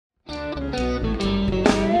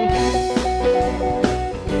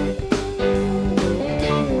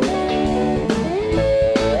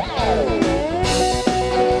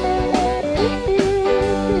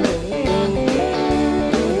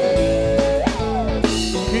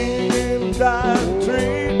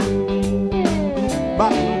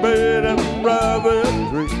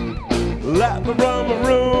laughing from a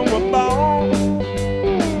room of bone,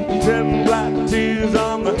 10 black tears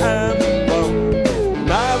on the anvil.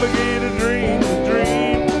 Navigate a dream to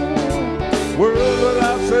dream, world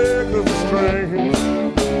without circles and strings.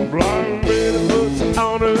 Blind baby puts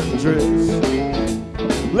on her dress.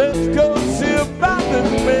 Let's go see about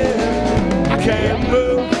this man. I can't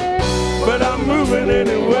move, but I'm moving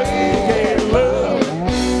anyway. Can't love,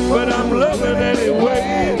 but I'm loving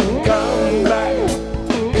anyway. Come back,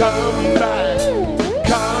 come back,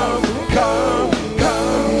 come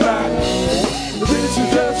back. This is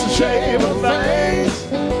just a shame of things.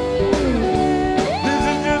 This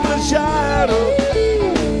is just a shadow.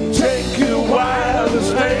 Take you while to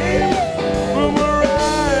stay.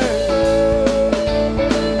 Boomerang,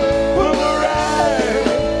 boomerang.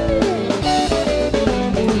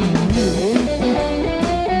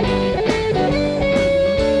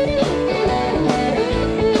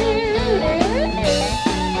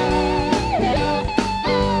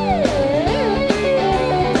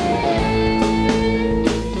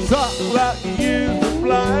 Talk like you used to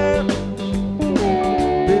fly.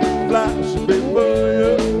 Big flash before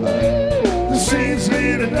you. The scenes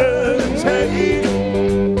need another take,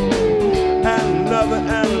 and another,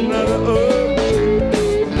 oh.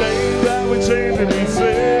 Things that we change to be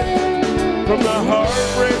said, from the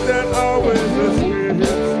heartbreak that always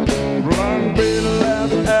escapes. Blonde baby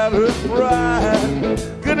laughs at her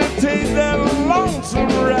pride. Gonna take that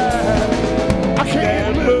lonesome ride. I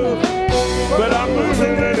can't move, but I'm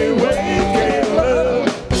moving anyway. Can't love,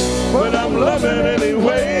 but I'm loving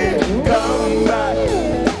anyway. Come back,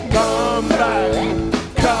 come back,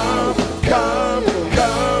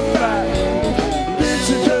 come back. This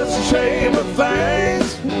is just a shame of things.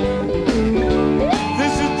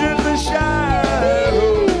 This is just a shadow.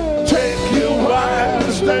 Take you while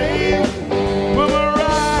to stay.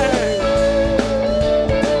 Boomerang,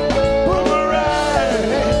 boomerang.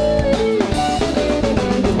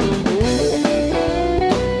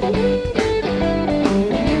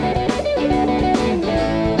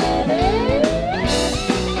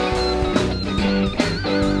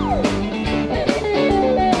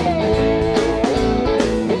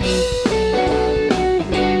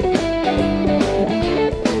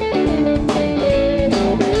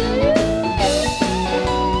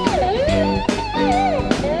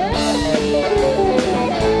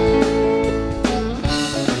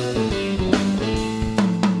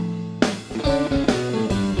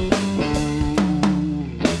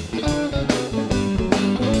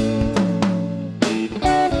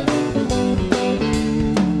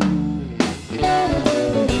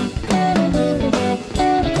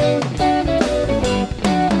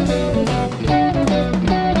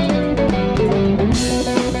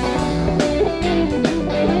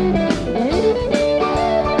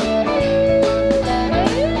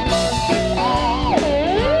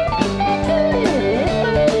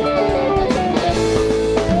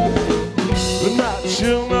 The night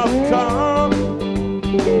shall not come,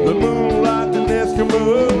 the moonlight, the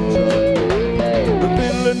Eskimos, the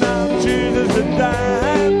fiddling out Jesus that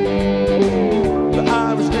died, the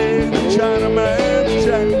Irish egg, the Chinaman's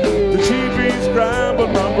check, the cheap beats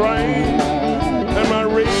scrambled my brain, and my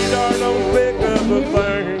radar don't pick up a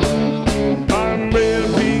thing. I'm being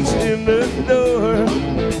peaks in the door,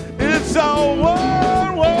 it's all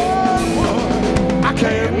one, one, one. I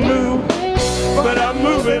can't move, but I'm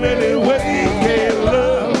moving anyway. Can't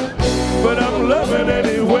love, but I'm loving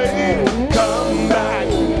anyway. Come back,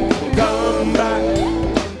 come back,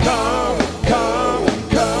 come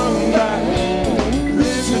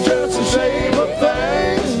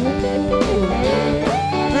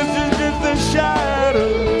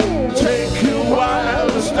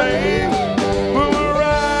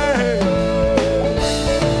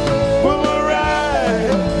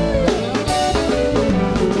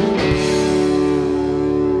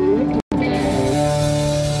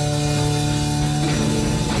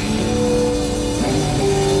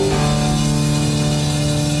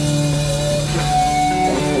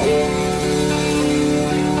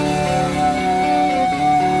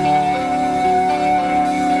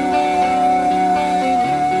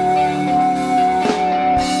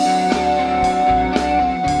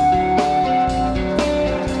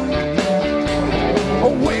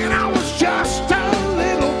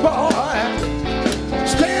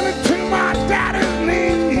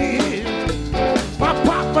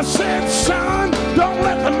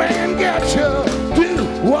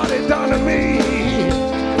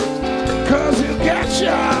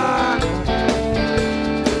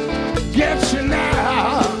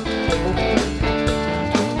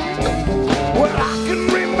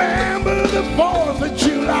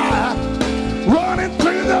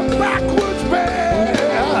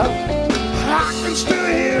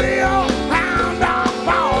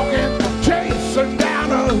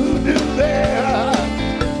down a hoodoo there,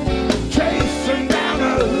 chasing down a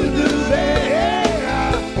hoodoo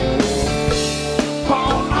there,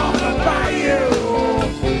 born on the bayou,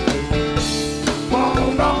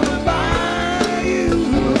 born on the bayou,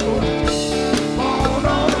 born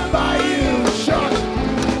on the bayou, short.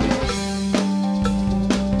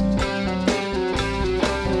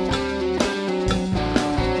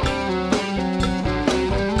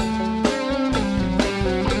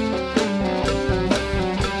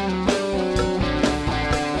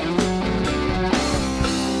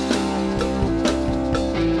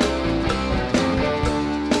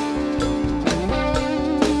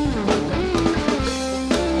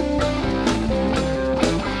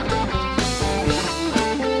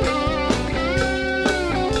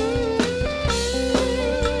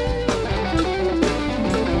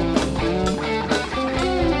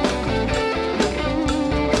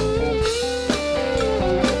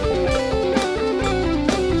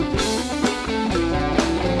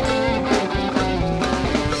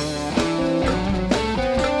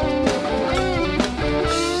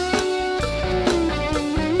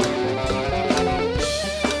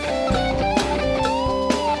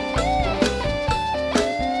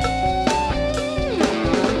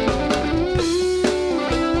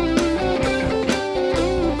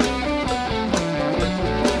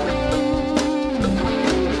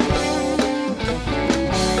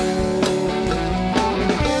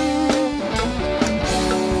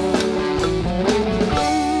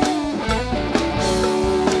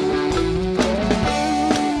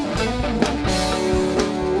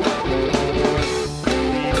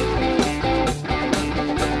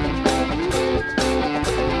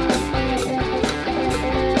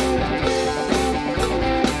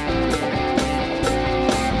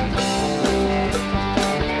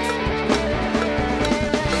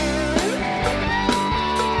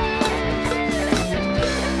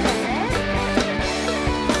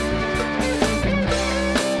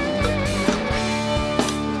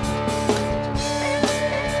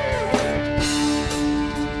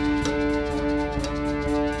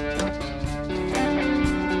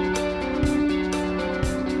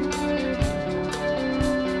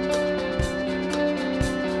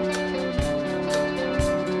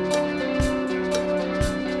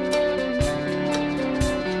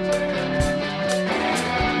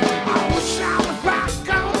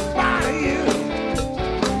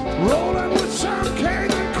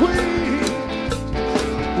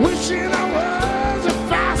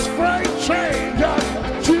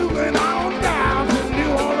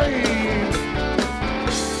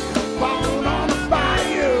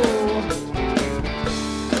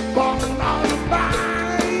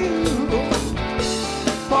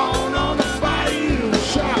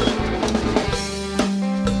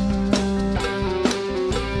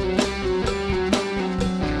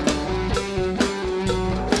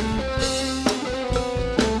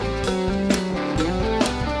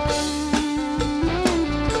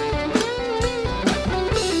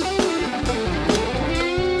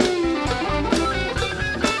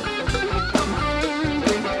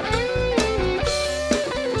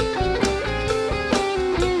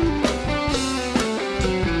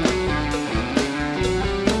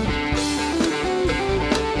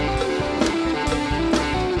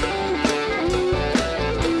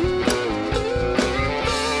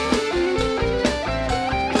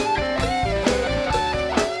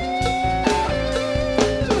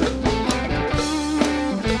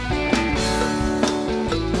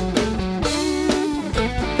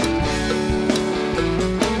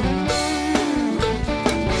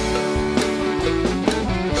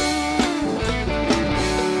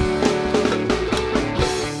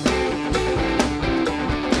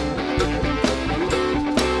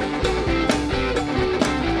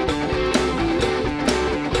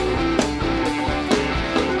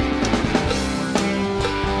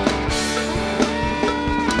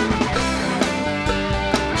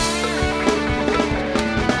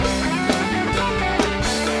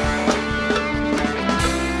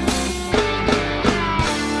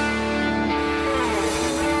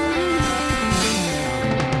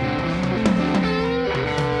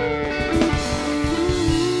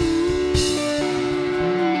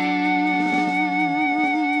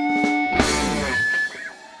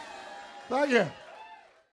 Yeah.